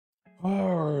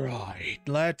Alright,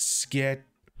 let's get...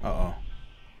 Uh-oh.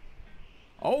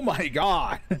 Oh my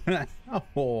god!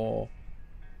 Oh,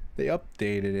 they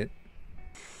updated it.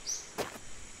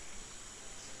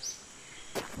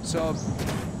 So...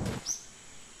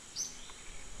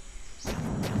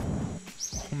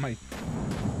 Oh my...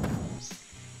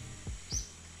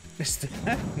 Is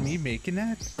that me making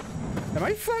that? Am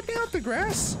I flattening out the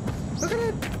grass? Look at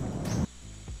it!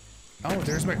 Oh,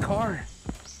 there's my car.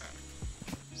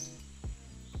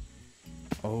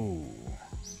 Oh.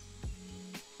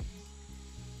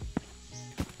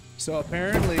 So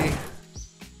apparently...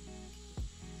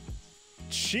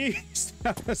 Jeez,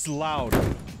 that was loud.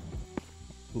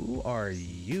 Who are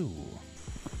you?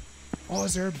 Oh,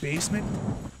 is there a basement?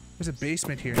 There's a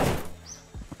basement here.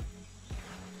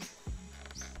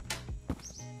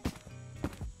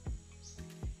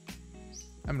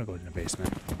 I'm gonna go in the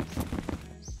basement.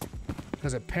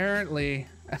 Because apparently...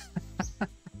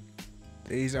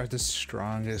 These are the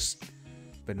strongest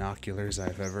binoculars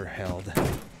I've ever held.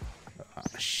 Oh,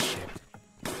 shit.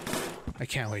 I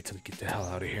can't wait to get the hell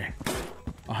out of here.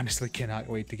 Honestly, cannot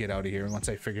wait to get out of here once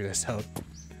I figure this out.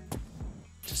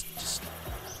 Just...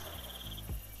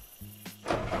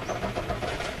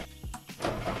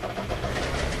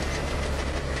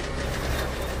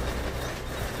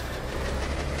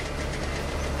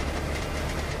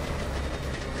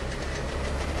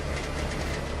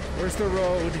 Where's the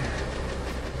road?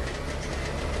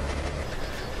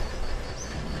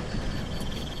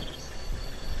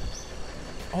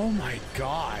 Oh my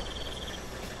god.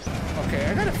 Okay,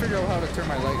 I gotta figure out how to turn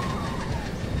my light.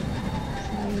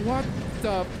 What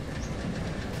the...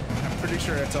 I'm pretty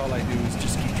sure that's all I do is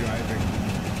just keep driving.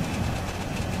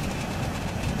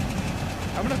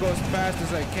 I'm gonna go as fast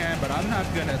as I can, but I'm not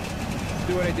gonna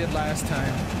do what I did last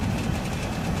time.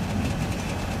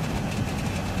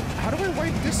 How do I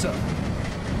wipe this up?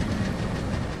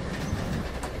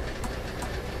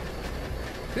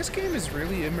 This game is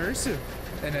really immersive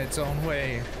in its own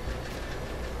way.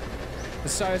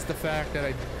 Besides the fact that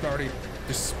I already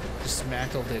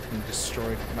dismantled it and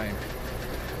destroyed my...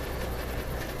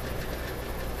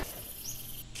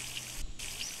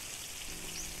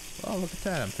 Oh, look at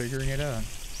that, I'm figuring it out.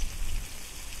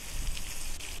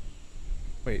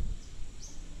 Wait.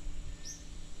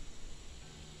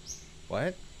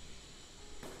 What?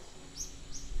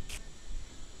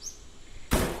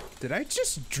 Did I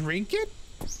just drink it?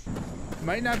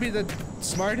 Might not be the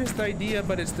smartest idea,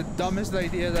 but it's the dumbest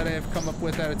idea that I have come up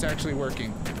with that it's actually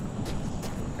working.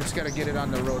 I just gotta get it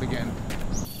on the road again.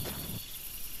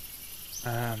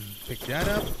 Pick that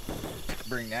up.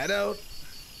 Bring that out.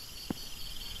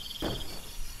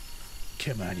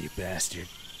 Come on, you bastard.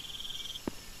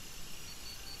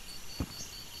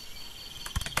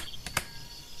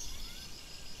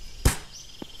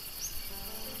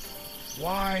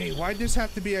 Why? Why'd this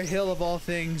have to be a hill of all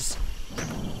things?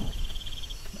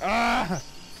 Ah!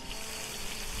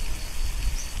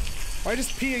 Why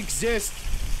does P exist?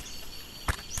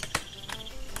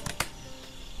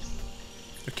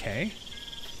 Okay.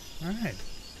 Alright.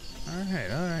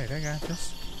 Alright, alright, I got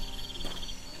this.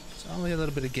 It's only a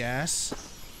little bit of gas.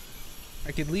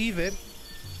 I could leave it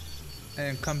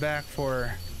and come back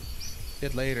for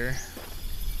it later.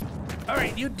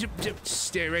 Alright, you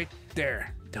stay right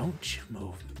there. Don't you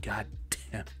move, god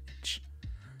damn it.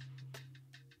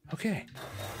 Okay.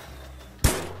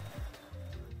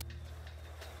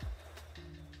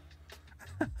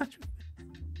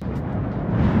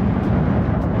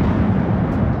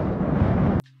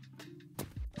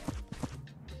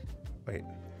 Wait,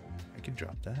 I can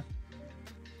drop that.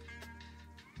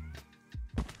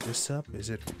 This up, is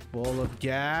it full of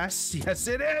gas? Yes,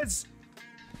 it is!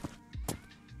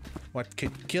 What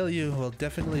could kill you will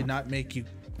definitely not make you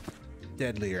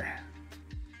deadlier.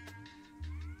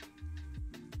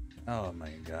 Oh my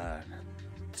god.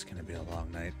 It's gonna be a long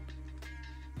night.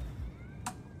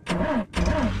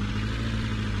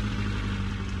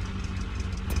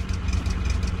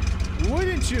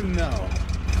 Wouldn't you know?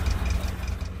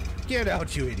 Get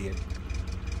out, you idiot.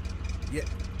 Get.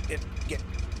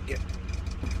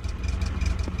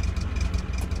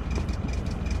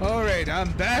 Alright,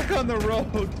 I'm back on the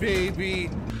road,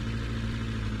 baby.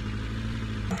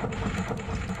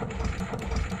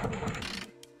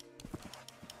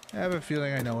 I have a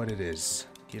feeling I know what it is.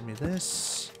 Give me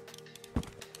this.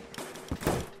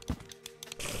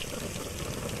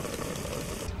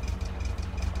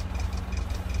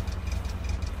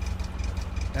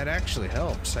 That actually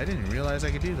helps. I didn't realize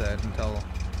I could do that until...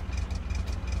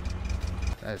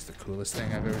 That's the coolest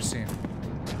thing I've ever seen.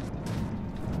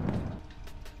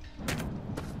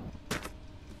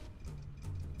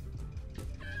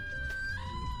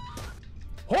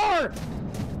 Whore!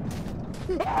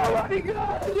 Oh my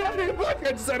god! You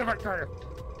fucking son of a car!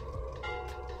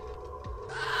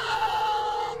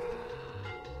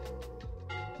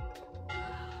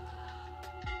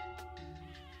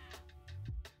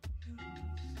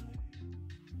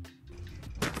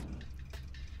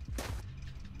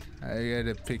 I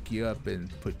gotta pick you up and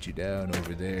put you down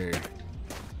over there.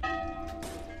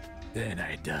 Then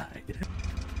I died.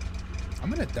 I'm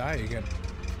gonna die again.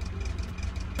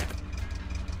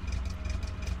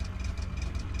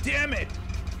 Damn it!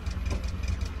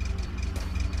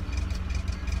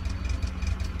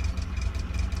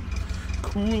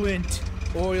 Coolant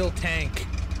oil tank.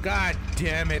 God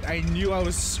damn it. I knew I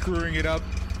was screwing it up.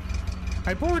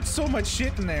 I poured so much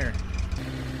shit in there.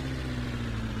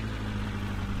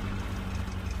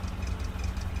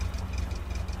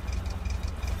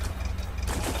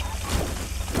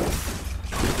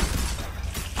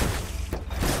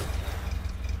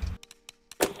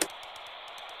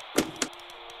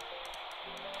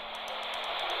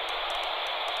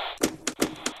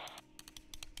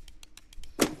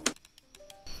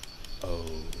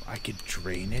 I could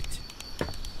drain it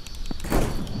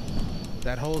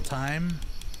that whole time.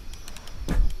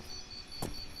 I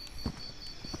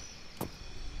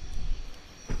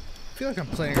feel like I'm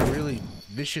playing a really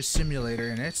vicious simulator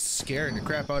and it's scaring the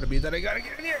crap out of me that I gotta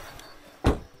get in here.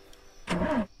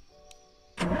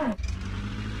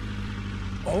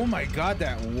 Oh my god,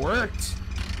 that worked.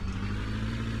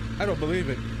 I don't believe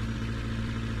it.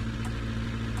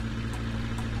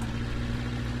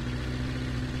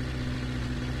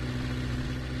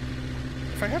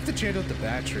 If I have to change out the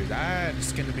battery,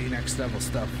 that's gonna be next level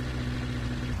stuff.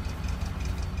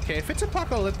 Okay, if it's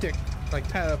apocalyptic, like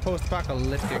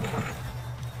post-apocalyptic.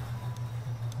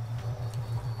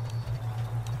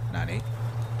 Nani?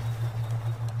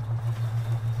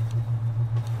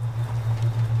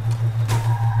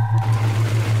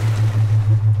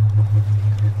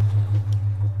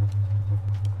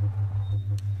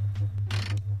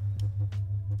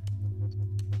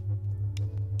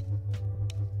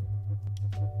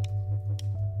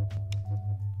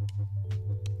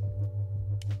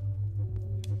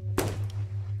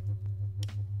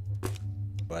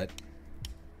 What?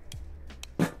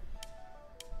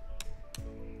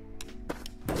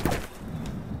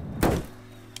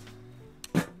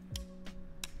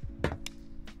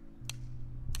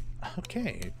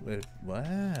 Okay,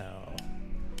 wow.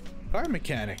 Car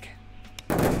mechanic.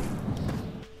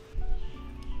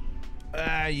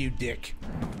 Ah, you dick.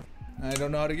 I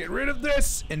don't know how to get rid of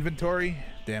this. Inventory.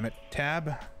 Damn it.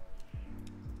 Tab.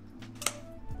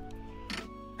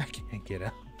 I can't get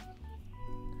out.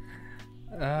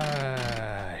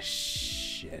 Ah,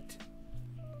 shit.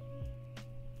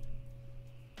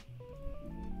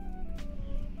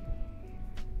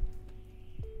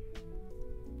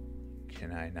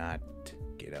 Can I not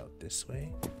get out this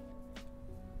way?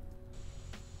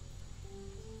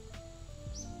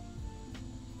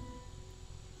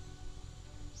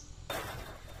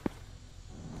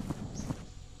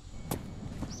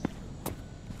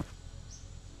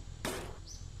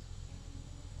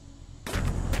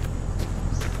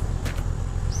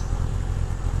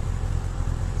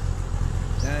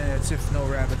 That's if no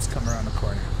rabbits come around the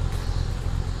corner.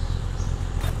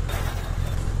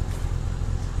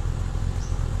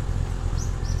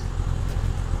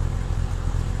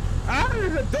 Ah,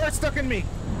 there's a door stuck in me!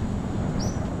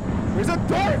 There's a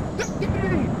door stuck in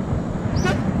me!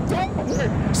 The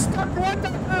door stuck, what the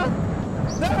hell?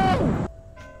 No!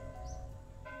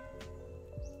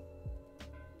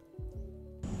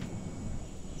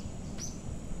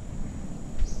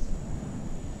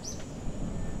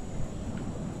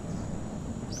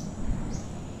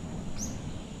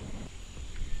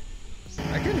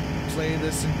 I can play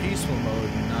this in peaceful mode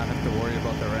and not have to worry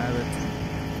about the rabbit.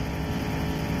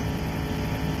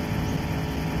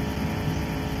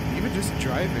 Even just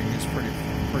driving is pretty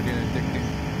friggin' addicting.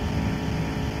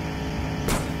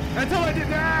 Until I did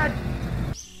that!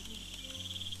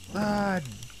 Ah,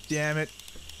 damn it.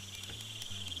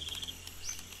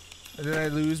 Did I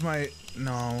lose my...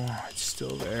 No, it's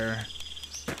still there.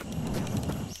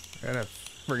 I gotta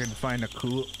friggin' find a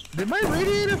cool... Did my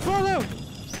radiator fall out?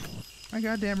 My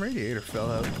goddamn radiator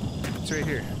fell out. It's right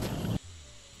here.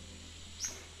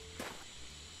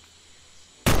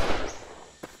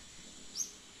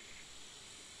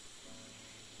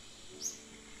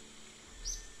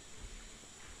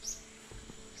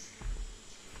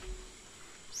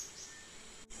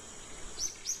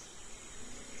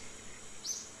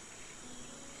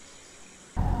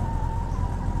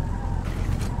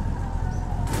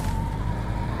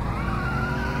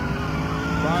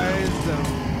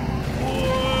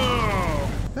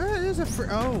 for?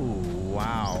 Oh,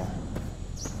 wow.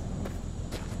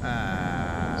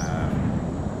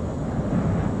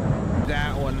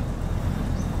 That one.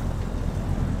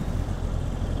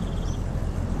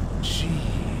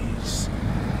 Jeez.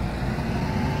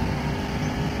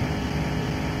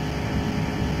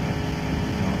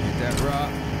 Don't hit that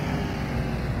rock.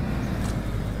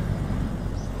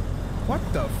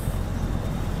 What the?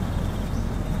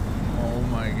 Oh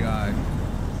my God.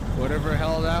 Whatever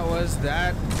hell that was,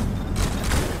 that.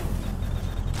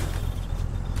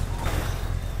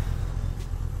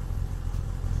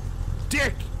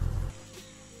 Dick!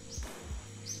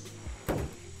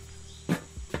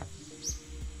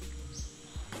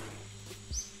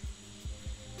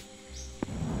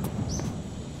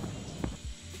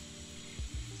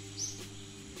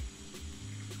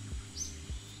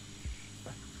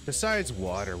 Besides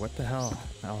water, what the hell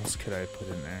else could I put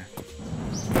in there?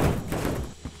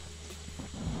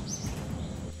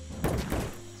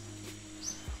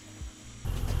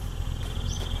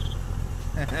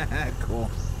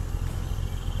 Cool.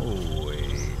 Oh, wait.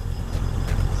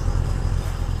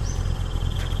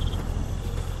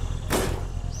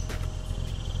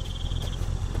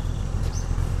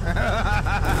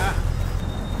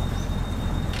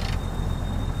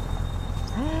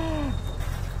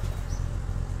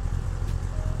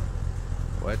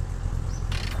 What?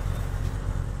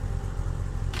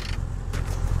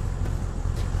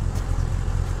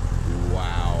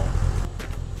 Wow.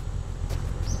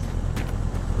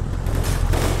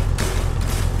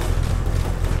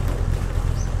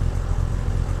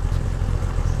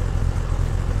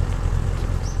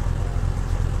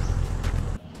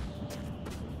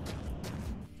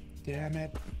 Damn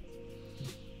it.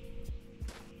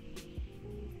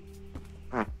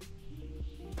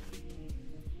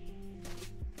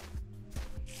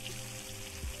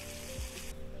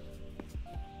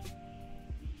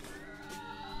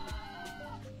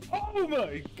 Oh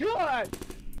my God!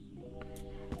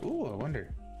 Ooh, I wonder.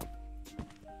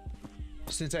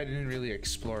 Since I didn't really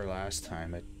explore last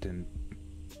time, it didn't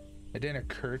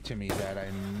occur to me that I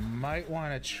might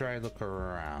want to try look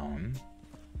around.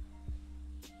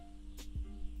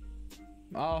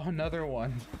 Oh, another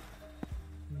one.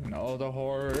 No, the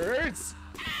horrors!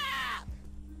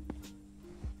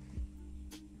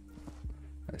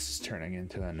 This is turning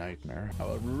into a nightmare. I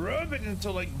will rub it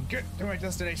until I get to my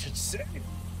destination safe.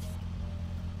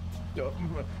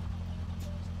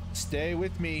 Stay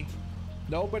with me.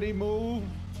 Nobody move.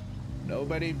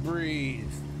 Nobody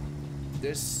breathe.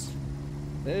 This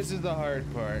is the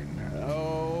hard part.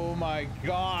 Oh my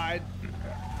God.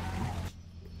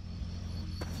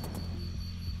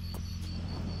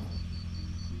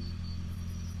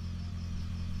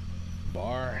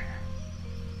 Bar.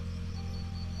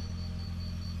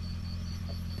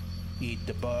 Eat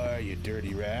the bar, you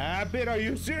dirty rabbit. Are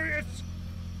you serious?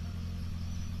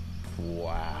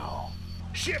 Wow.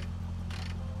 Shit!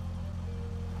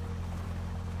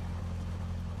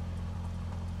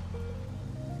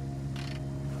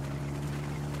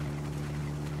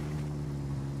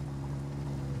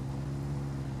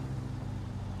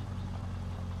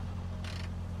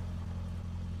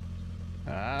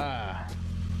 Ah.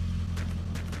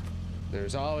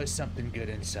 There's always something good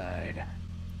inside.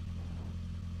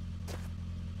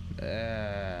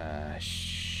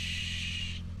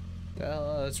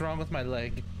 What's wrong with my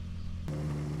leg?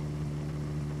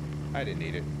 I didn't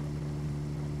need it.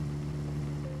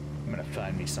 I'm gonna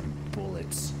find me some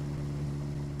bullets.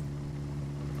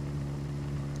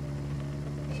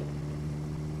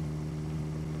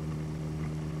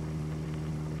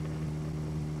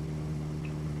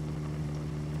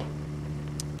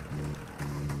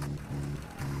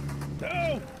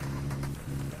 No!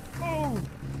 Oh!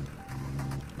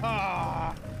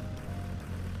 Ah!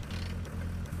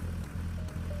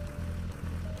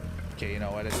 Okay, you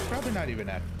know what? It's probably not even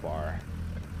that far.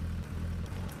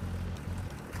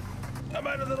 I'm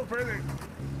out a little further.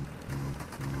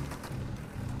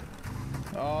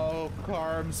 Oh,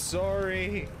 car, I'm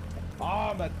sorry. Oh,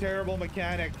 I'm a terrible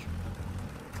mechanic.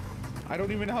 I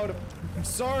don't even know how to... I'm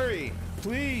sorry.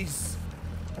 Please.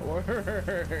 Work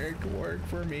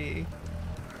for me.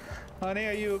 Honey,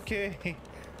 are you okay?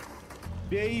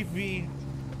 Baby.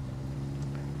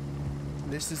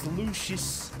 This is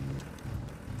Lucius.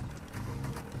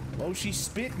 Oh, she's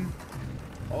spitting.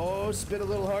 Oh, spit a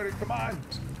little harder. Come on.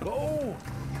 Go.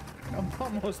 I'm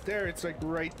almost there. It's like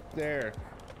right there.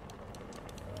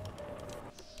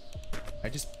 I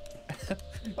just...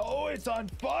 Oh, it's on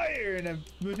fire. And I'm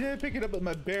gonna pick it up with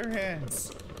my bare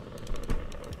hands.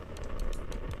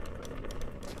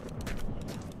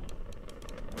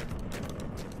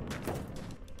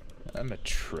 I'm a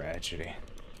tragedy.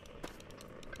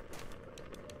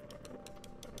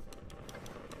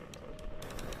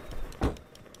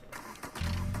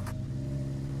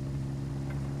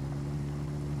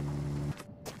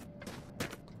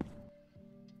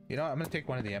 You know what? I'm gonna take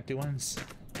one of the empty ones.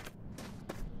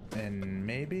 And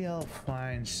maybe I'll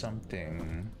find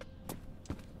something.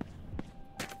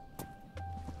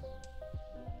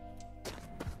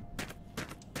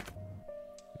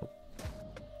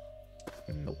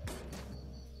 Nope.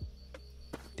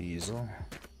 Diesel.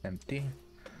 Empty.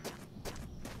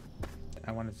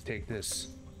 I wanted to take this.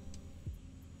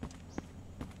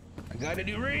 I got a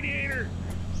new radiator!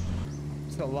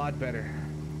 It's a lot better.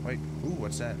 Wait, ooh,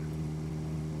 what's that?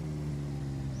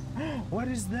 What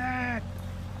is that?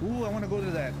 Ooh, I want to go to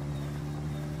that.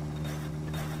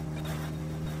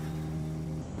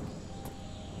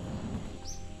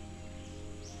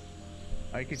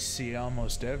 I could see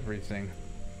almost everything.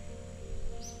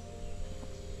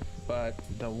 But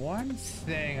the one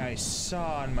thing I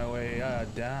saw on my way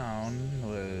down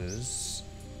was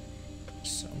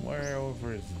somewhere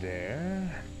over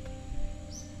there.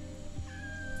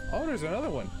 Oh, there's another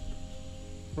one.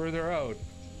 Further out.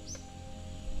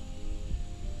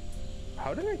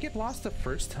 How did I get lost the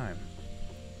first time?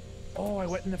 Oh, I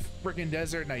went in the friggin'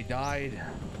 desert and I died.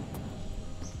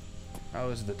 That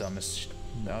was the dumbest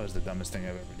thing I've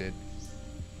ever did.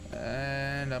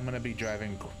 And I'm gonna be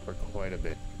driving for quite a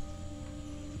bit.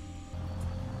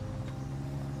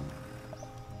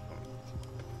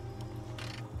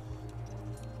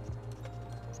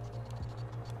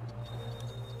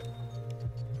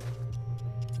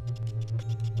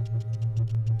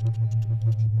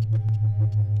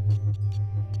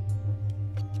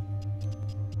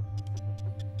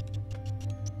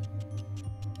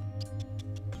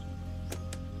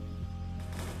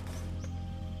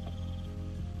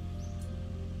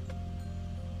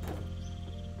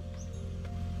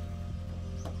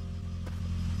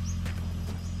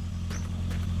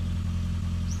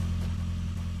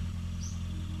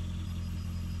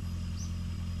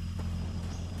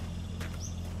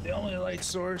 The only light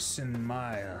source in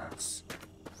miles.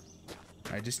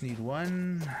 I just need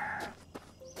one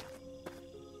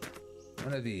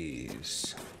of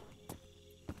these.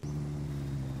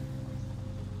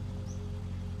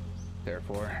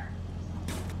 Therefore,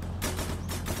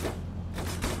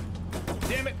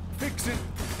 damn it, fix it.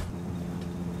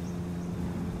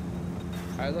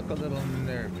 I look a little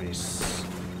nervous.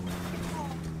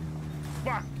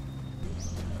 Fuck.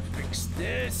 Fix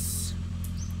this.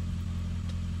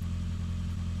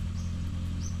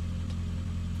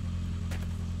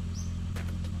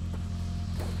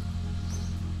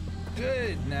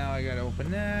 Good, now I gotta open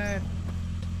that.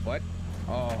 What?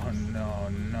 Oh no,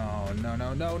 no, no,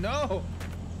 no, no, no!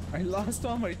 I lost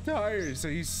all my tires.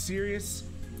 Are you serious?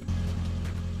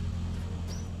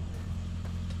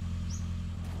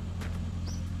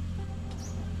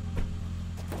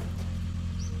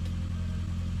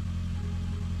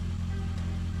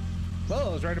 Well,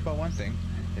 I was right about one thing.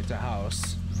 It's a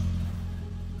house.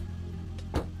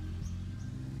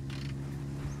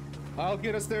 I'll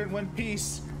get us there in one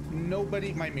piece.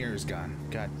 Nobody, my mirror's gone.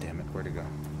 God damn it, where'd it go?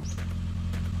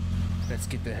 Let's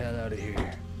get the hell out of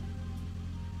here.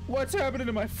 What's happening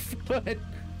to my foot?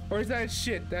 Or is that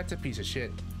shit? That's a piece of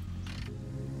shit.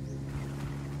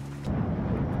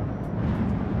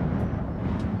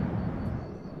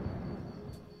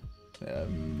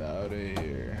 I'm out of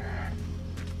here.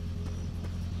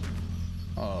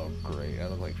 Oh, great. I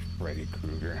look like Freddy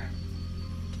Krueger.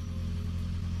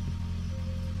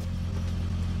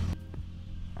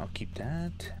 I'll keep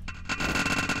that.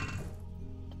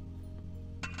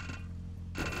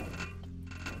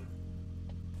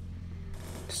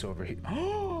 It's over here.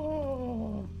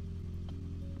 Oh!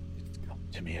 It's come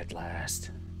to me at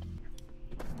last.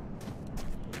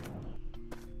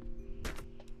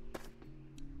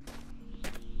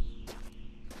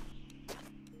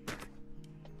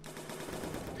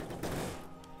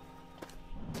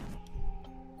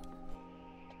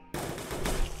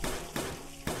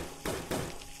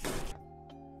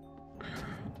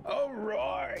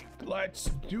 Let's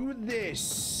do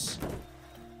this.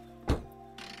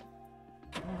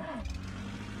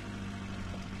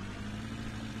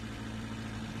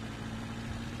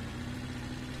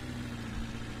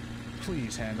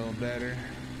 Please handle better.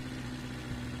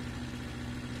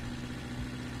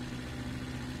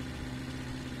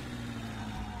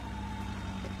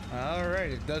 All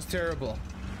right, it does terrible.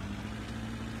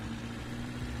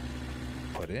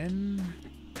 Put in.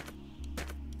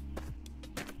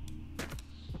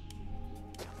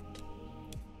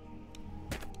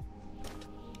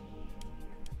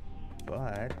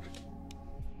 But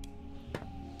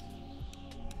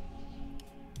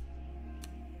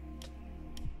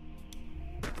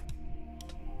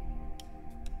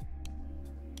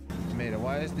made a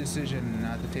wise decision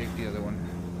not to take the other one.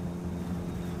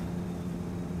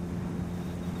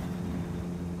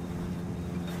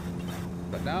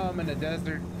 But now I'm in a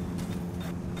desert.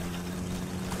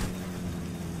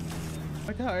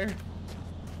 My tire.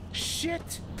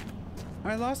 Shit!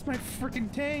 I lost my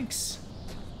freaking tanks.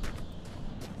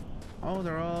 Oh,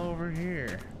 they're all over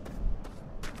here.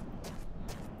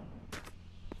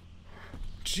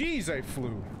 Jeez, I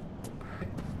flew.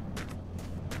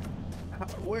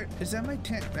 Where is that? My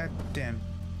tent? That damn.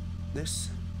 This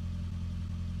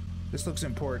looks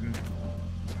important.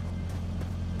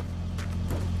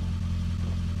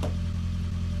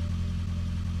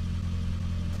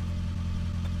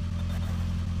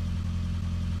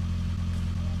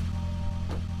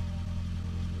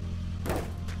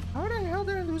 How the hell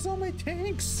did I lose all my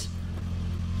tanks?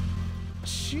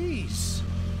 Jeez.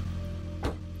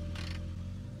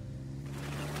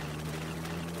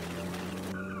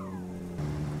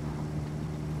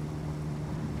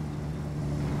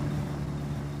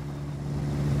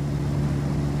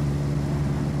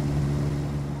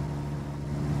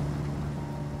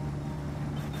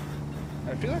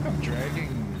 I feel like I'm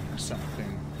dragging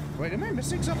something. Wait, am I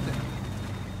missing something?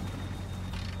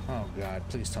 Oh god,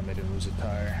 please tell me I didn't lose a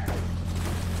tire.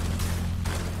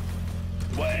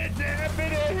 What's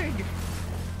happening?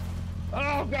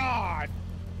 Oh god!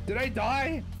 Did I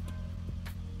die?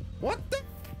 What the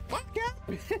fuck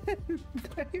happened?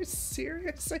 Are you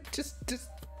serious? I just...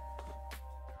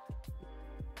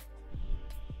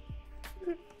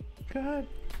 God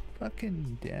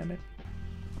fucking damn it.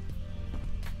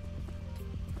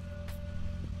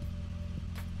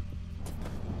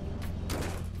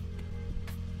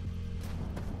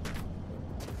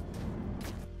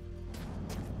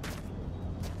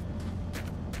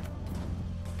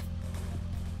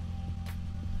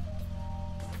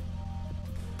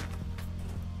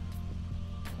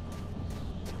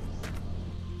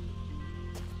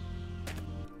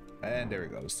 And there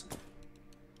it goes.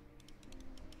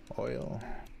 Oil.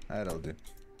 That'll do.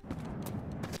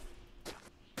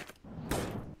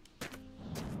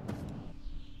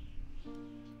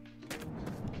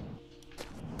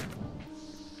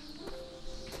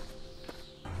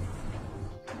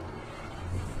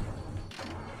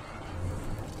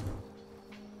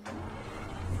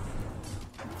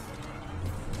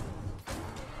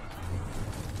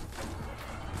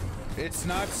 It's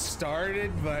not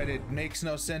started, but it makes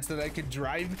no sense that I could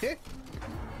drive it.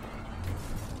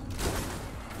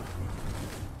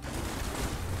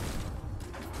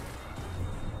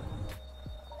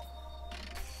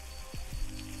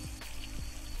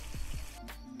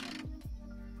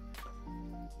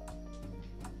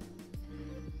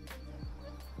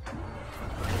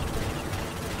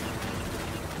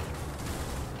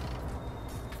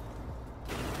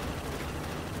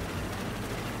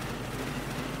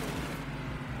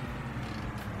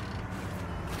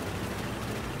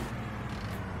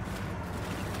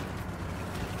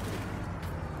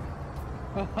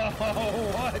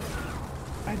 Oh, what?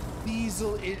 A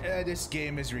diesel? This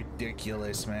game is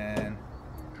ridiculous, man.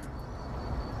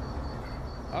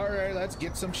 Alright, let's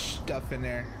get some stuff in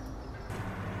there.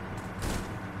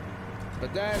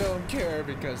 But I don't care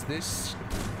because this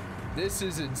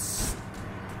is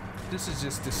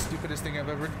just the stupidest thing I've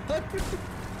ever done.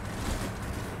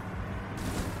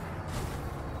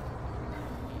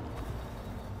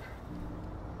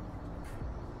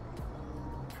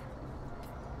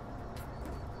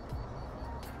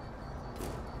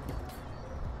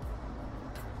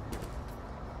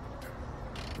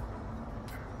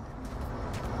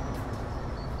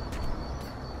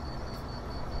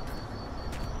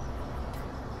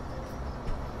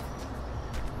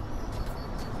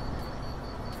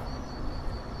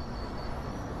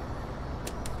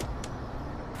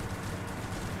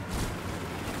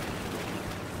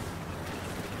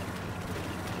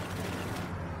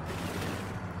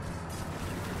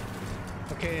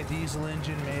 Okay, a diesel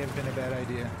engine may have been a bad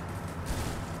idea.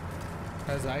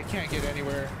 Because I can't get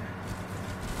anywhere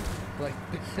like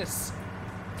this.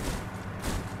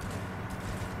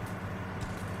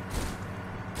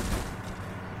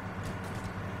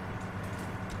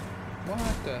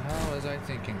 What the hell was I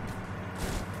thinking?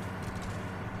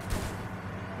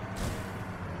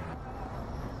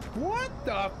 What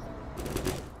the?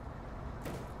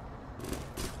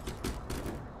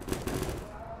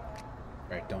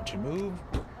 Right, don't you move.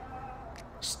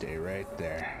 Stay right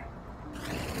there.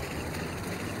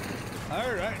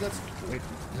 Alright, let's... Wait,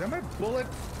 is that my bullet?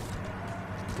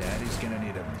 Daddy's gonna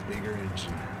need a bigger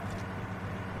engine.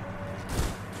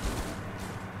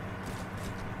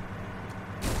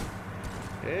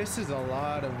 This is a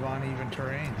lot of uneven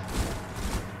terrain.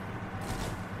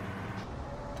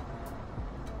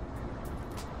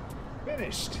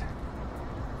 Finished.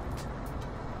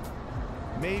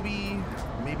 Maybe,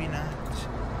 maybe not.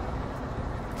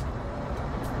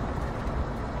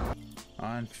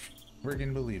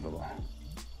 Unfriggin' believable.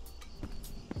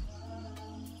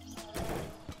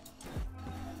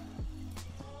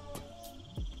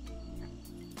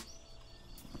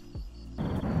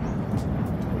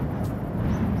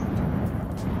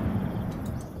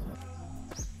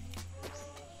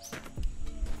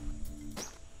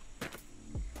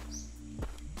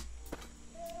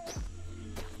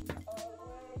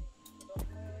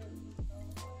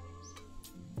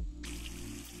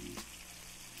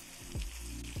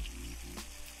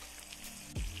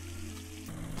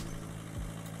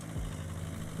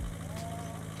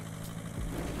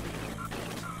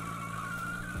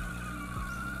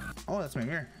 Oh, that's my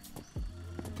mirror.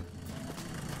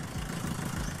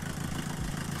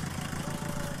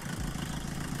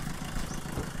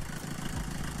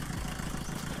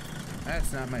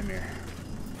 That's not my mirror.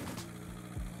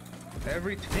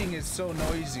 Everything is so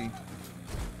noisy.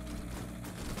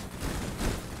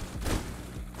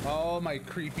 Oh, my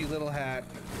creepy little hat.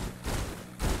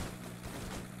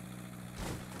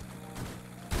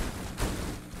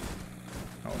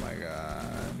 Oh my god.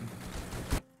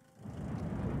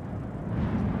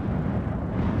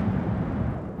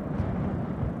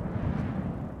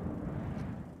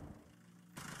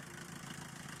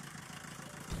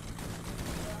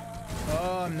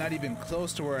 Oh, I'm not even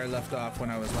close to where I left off when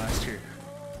I was last here.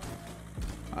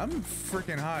 I'm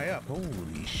freaking high up.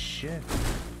 Holy shit.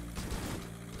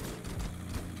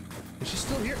 Is she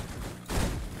still here?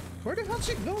 Where the hell did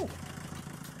she go?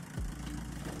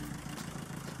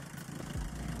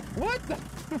 What the?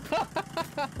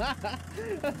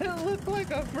 It looked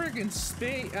like a friggin'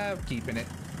 spade. I'm keeping it.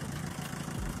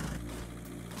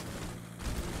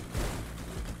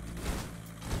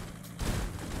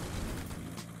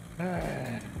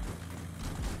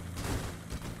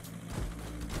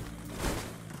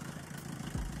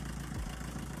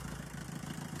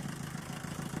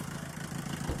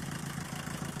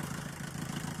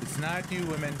 It's not you,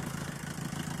 women.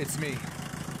 It's me.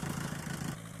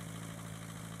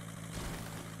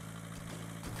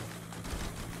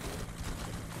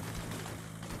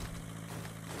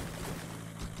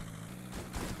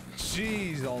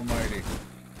 Jeez almighty.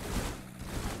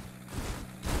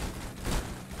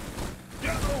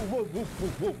 Whoa, whoa, whoa,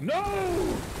 whoa,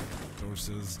 no!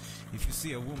 Says, if you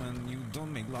see a woman, you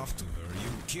don't make love to her, you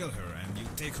kill her and you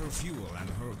take her fuel and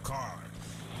her car.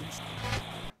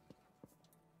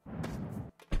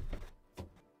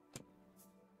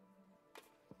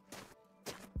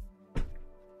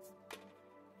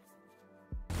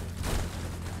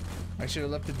 I should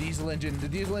have left the diesel engine. The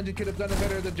diesel engine could have done a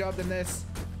better job than this.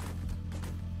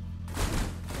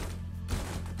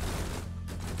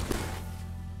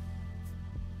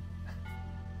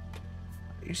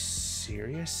 Are you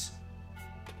serious?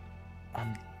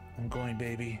 I'm going,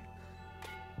 baby.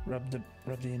 Rub the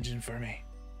engine for me.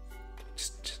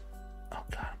 Just oh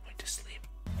god, I'm going to sleep.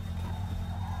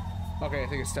 Okay, I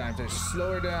think it's time to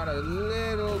slow her down a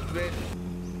little bit.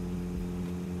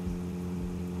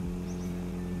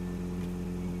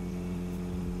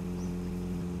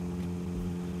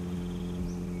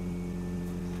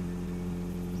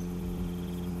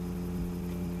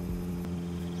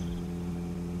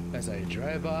 As I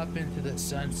drive off into the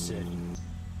sunset.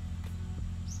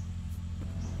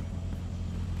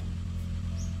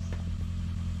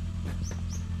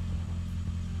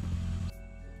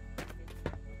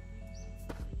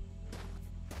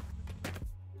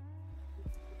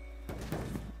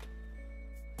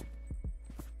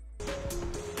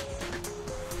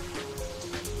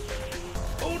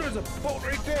 Oh, there's a boat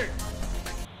right there!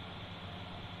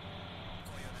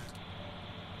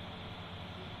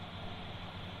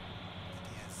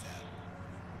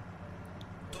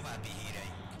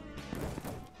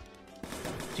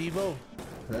 Chivo,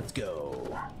 let's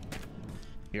go.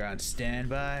 You're on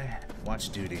standby. Watch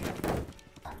duty.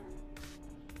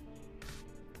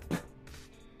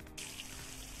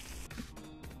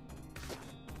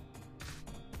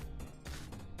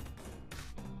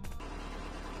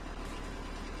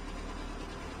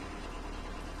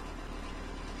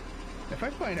 If I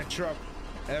find a truck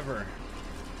ever,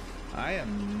 I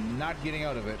am not getting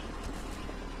out of it.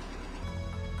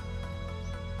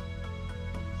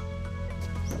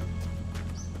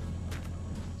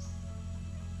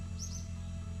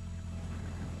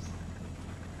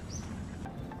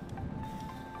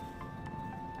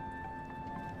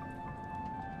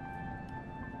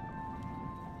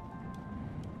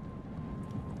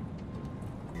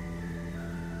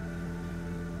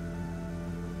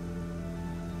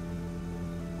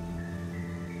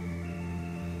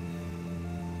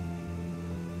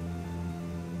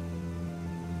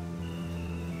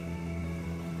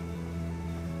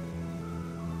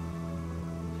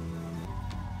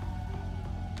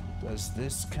 Does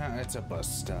this count? It's a bus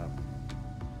stop.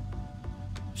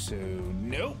 So,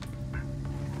 nope.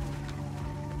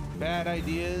 Bad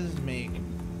ideas make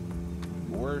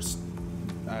worse.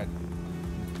 I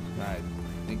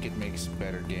think it makes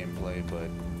better gameplay, but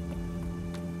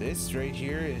this right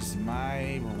here is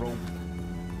my rope.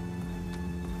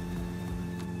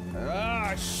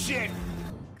 Ah, shit!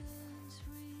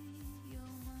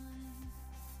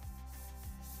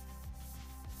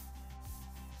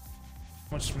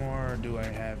 How much more do I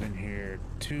have in here?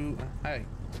 2. I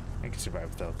can survive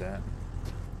without that.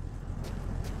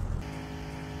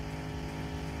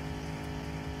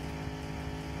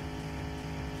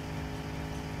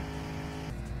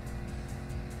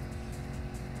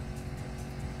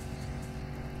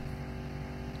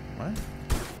 What?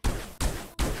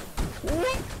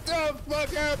 What the fuck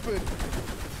happened?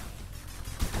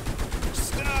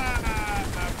 Stop!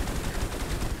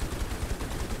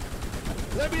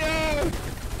 Let me out!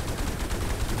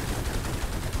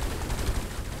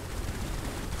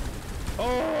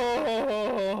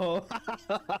 Oh!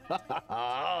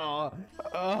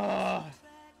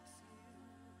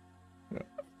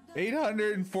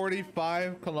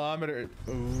 845 kilometers.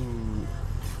 Ooh.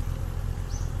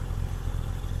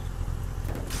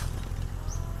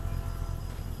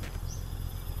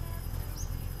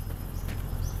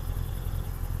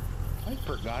 I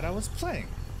forgot I was playing.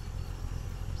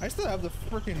 I still have the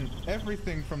freaking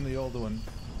everything from the old one.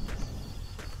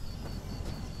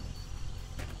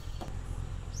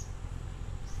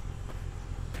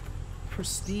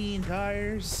 Pristine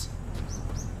tires.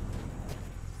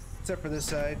 Except for this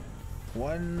side.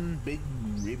 One big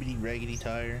ribbity raggedy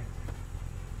tire.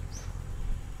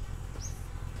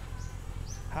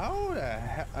 How the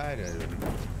hell? I don't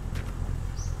know.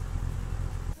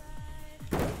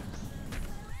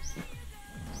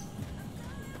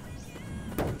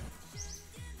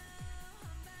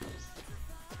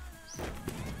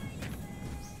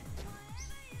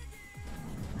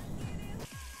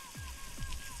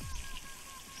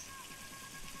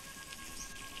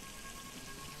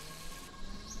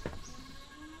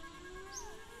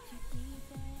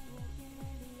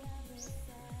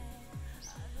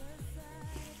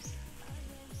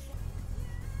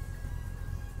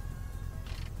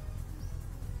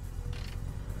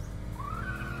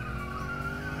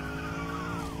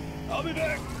 I'll be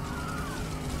back!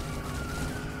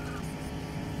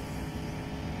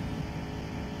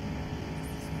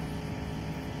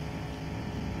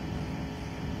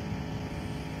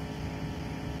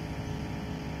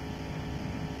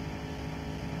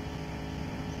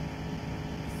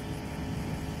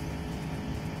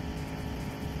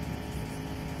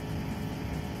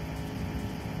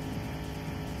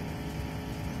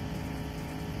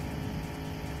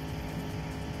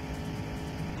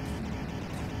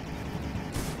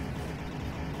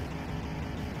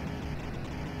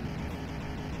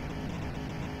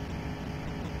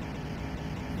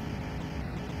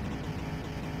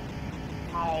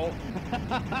 Ow.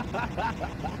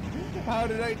 How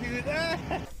did I do that?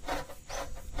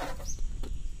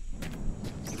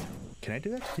 Can I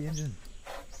do that to the engine?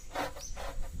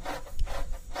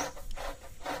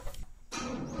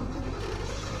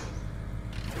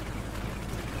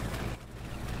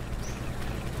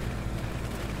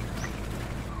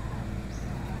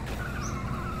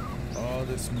 Oh,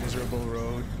 this miserable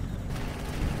road.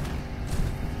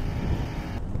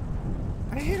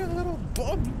 I hit a little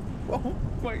bump. Oh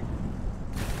my.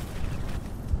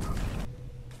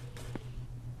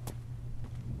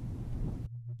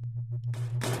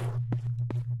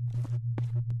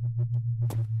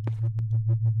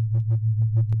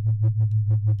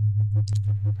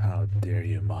 How dare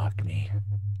you mock me?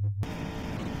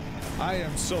 I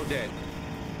am so dead.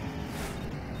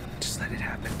 Just let it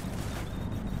happen.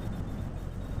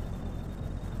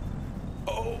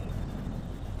 Oh.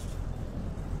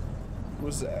 What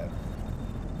was that?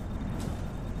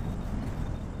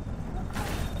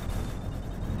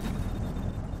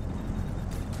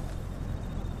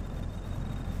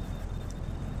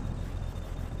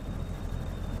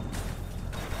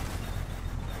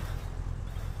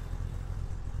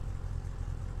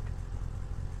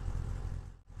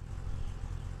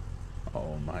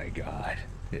 Oh my God,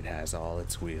 it has all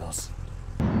its wheels.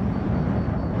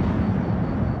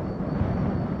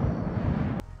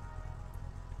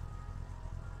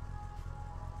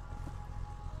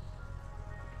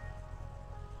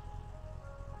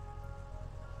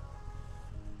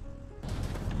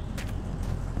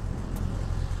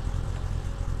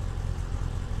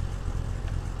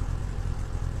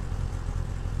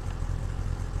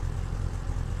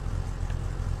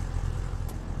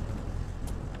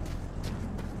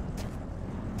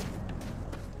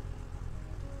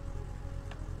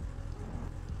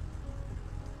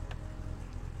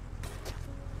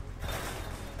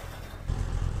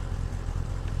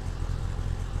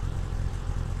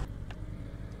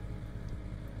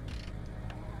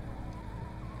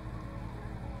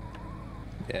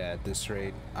 Yeah, at this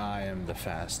rate, I am the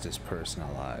fastest person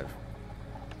alive.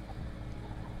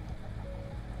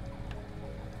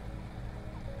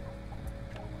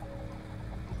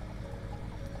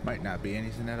 Might not be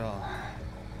anything at all.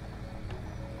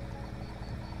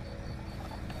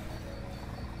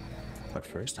 But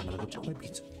first, I'm gonna go check my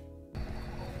pizza.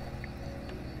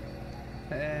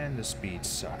 And the speed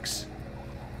sucks.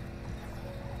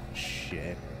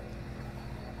 Shit.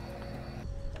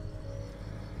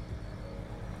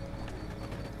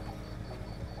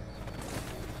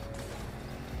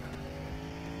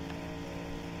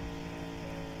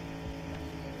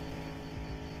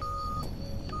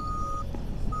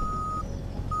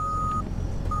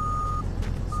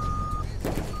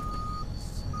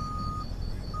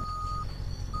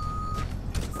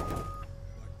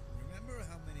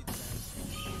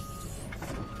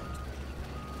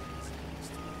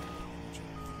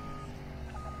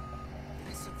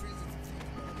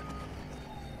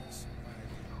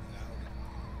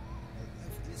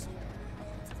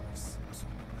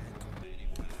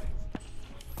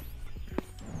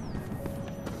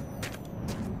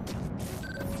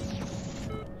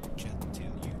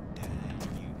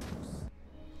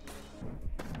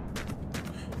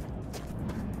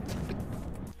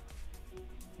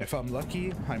 If I'm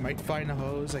lucky, I might find a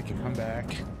hose. I can come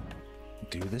back,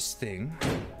 do this thing.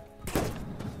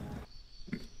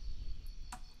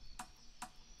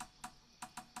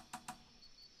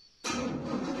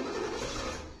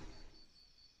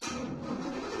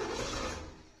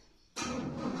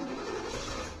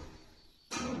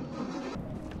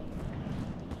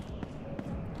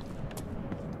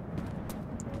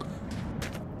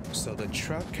 So the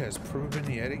truck has proven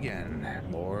yet again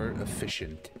more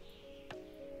efficient.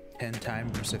 10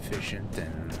 times efficient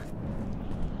than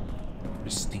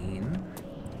pristine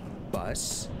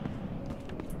bus.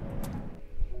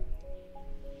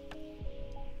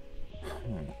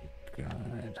 Oh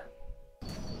God.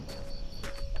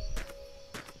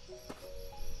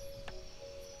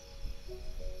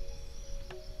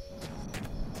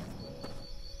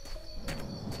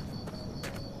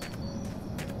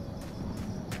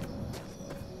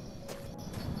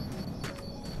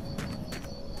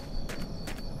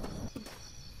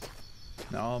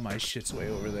 Oh, my shit's way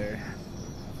over there.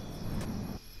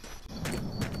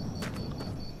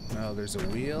 Oh, there's a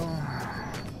wheel.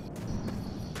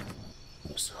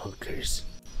 Those hookers.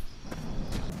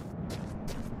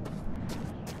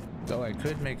 Though I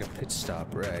could make a pit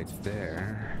stop right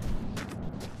there.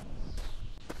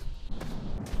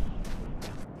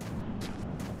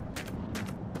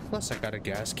 Plus, I got a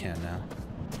gas can now.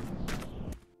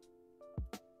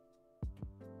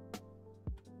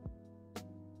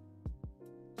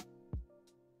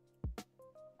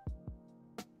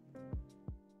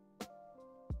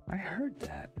 I heard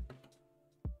that.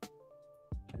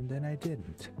 And then I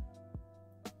didn't.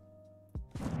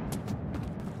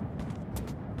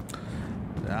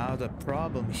 Now the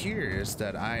problem here is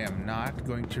that I am not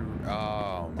going to...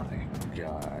 Oh my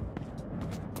God.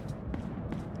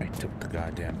 I took the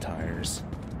goddamn tires.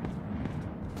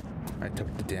 I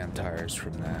took the damn tires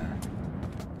from that.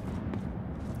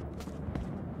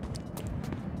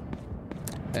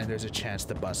 And there's a chance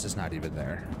the bus is not even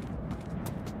there.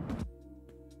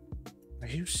 Are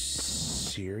you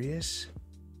serious?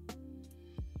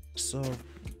 So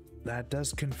that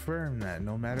does confirm that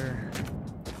no matter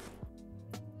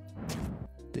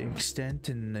the extent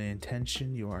and the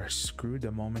intention, you are screwed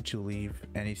the moment you leave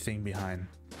anything behind.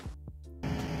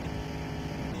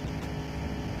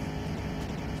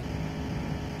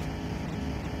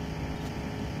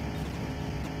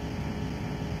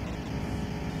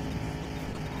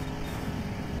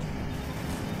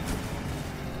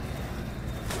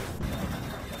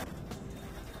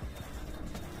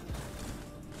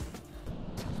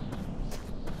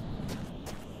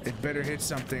 It better hit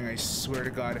something, I swear to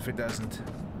God, if it doesn't.